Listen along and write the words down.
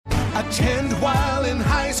Attend while in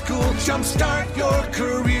high school. Jumpstart your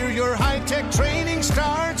career. Your high-tech training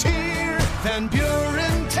starts here. Van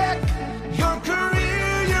Buren Tech. Your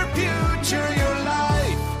career, your future, your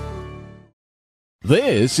life.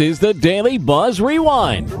 This is the Daily Buzz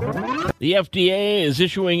Rewind. The FDA is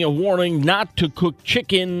issuing a warning not to cook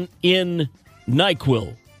chicken in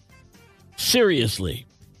NyQuil. Seriously.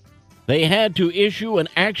 They had to issue an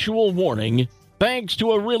actual warning thanks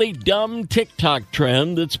to a really dumb TikTok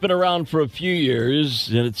trend that's been around for a few years,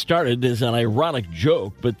 and it started as an ironic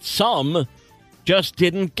joke, but some just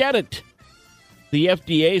didn't get it. The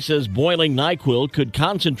FDA says boiling NyQuil could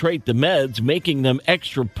concentrate the meds, making them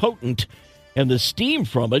extra potent, and the steam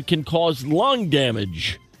from it can cause lung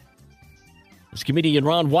damage. As comedian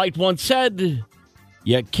Ron White once said,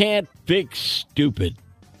 you can't fix stupid.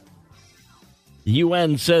 The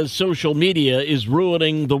UN says social media is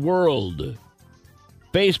ruining the world.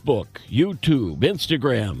 Facebook, YouTube,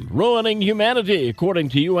 Instagram, ruining humanity, according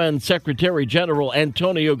to UN Secretary General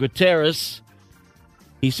Antonio Guterres.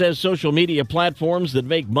 He says social media platforms that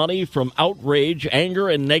make money from outrage, anger,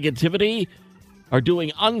 and negativity are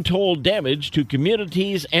doing untold damage to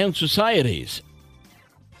communities and societies.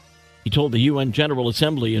 He told the UN General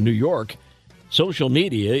Assembly in New York, social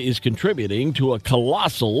media is contributing to a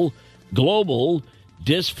colossal global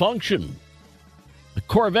dysfunction. A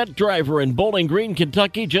Corvette driver in Bowling Green,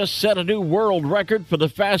 Kentucky just set a new world record for the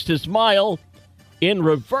fastest mile in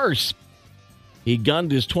reverse. He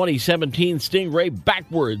gunned his 2017 Stingray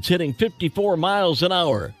backwards, hitting 54 miles an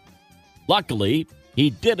hour. Luckily, he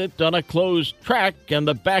did it on a closed track and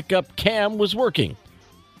the backup cam was working,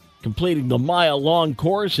 completing the mile-long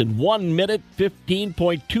course in 1 minute,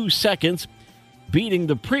 15.2 seconds, beating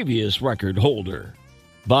the previous record holder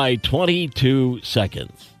by 22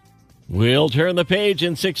 seconds. We'll turn the page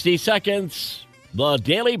in 60 seconds. The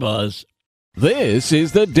Daily Buzz. This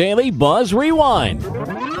is the Daily Buzz Rewind.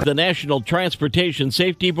 The National Transportation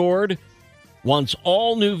Safety Board wants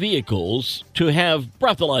all new vehicles to have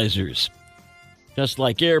breathalyzers. Just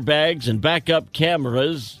like airbags and backup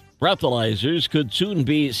cameras, breathalyzers could soon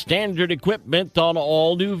be standard equipment on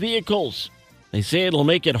all new vehicles. They say it'll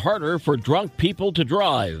make it harder for drunk people to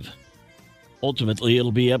drive. Ultimately,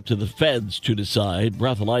 it'll be up to the feds to decide.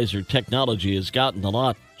 Breathalyzer technology has gotten a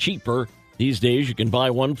lot cheaper. These days, you can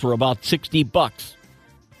buy one for about $60.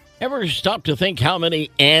 Ever stop to think how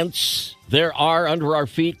many ants there are under our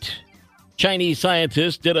feet? Chinese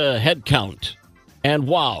scientists did a head count, and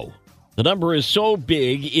wow, the number is so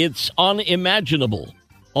big it's unimaginable.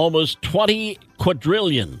 Almost 20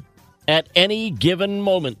 quadrillion at any given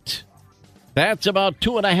moment. That's about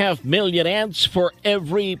 2.5 million ants for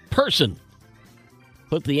every person.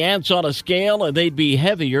 Put the ants on a scale and they'd be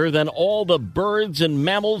heavier than all the birds and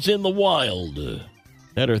mammals in the wild.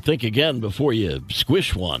 Better think again before you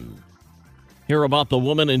squish one. Hear about the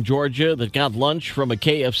woman in Georgia that got lunch from a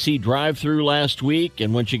KFC drive-thru last week,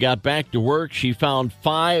 and when she got back to work, she found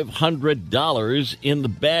 $500 in the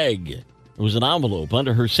bag. It was an envelope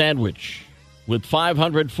under her sandwich with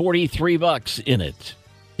 $543 in it.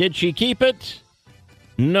 Did she keep it?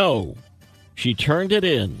 No. She turned it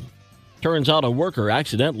in. Turns out a worker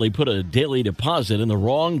accidentally put a daily deposit in the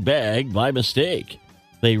wrong bag by mistake.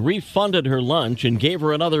 They refunded her lunch and gave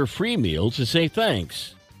her another free meal to say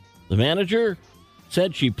thanks. The manager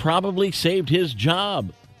said she probably saved his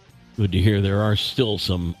job. Good to hear there are still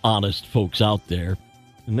some honest folks out there.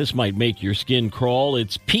 And this might make your skin crawl.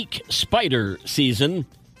 It's peak spider season.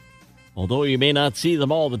 Although you may not see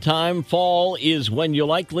them all the time, fall is when you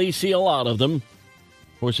likely see a lot of them.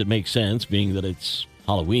 Of course, it makes sense, being that it's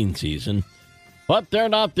Halloween season. But they're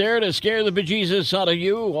not there to scare the bejesus out of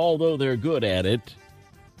you, although they're good at it.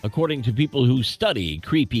 According to people who study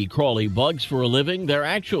creepy, crawly bugs for a living, they're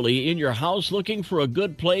actually in your house looking for a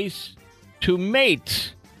good place to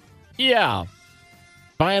mate. Yeah.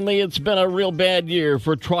 Finally, it's been a real bad year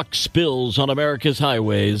for truck spills on America's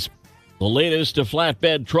highways. The latest, a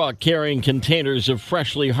flatbed truck carrying containers of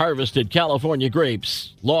freshly harvested California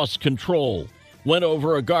grapes lost control, went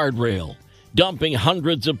over a guardrail, dumping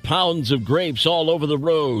hundreds of pounds of grapes all over the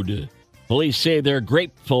road. Police say they're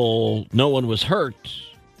grateful no one was hurt.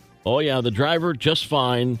 Oh, yeah, the driver just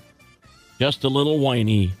fine, just a little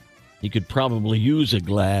whiny. He could probably use a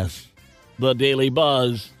glass. The Daily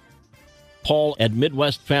Buzz. Paul at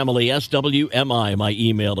Midwest Family SWMI, my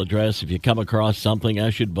email address. If you come across something I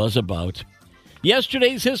should buzz about.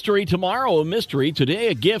 Yesterday's history, tomorrow a mystery, today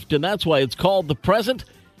a gift, and that's why it's called The Present.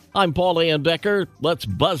 I'm Paul Decker. Let's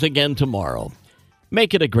buzz again tomorrow.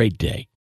 Make it a great day.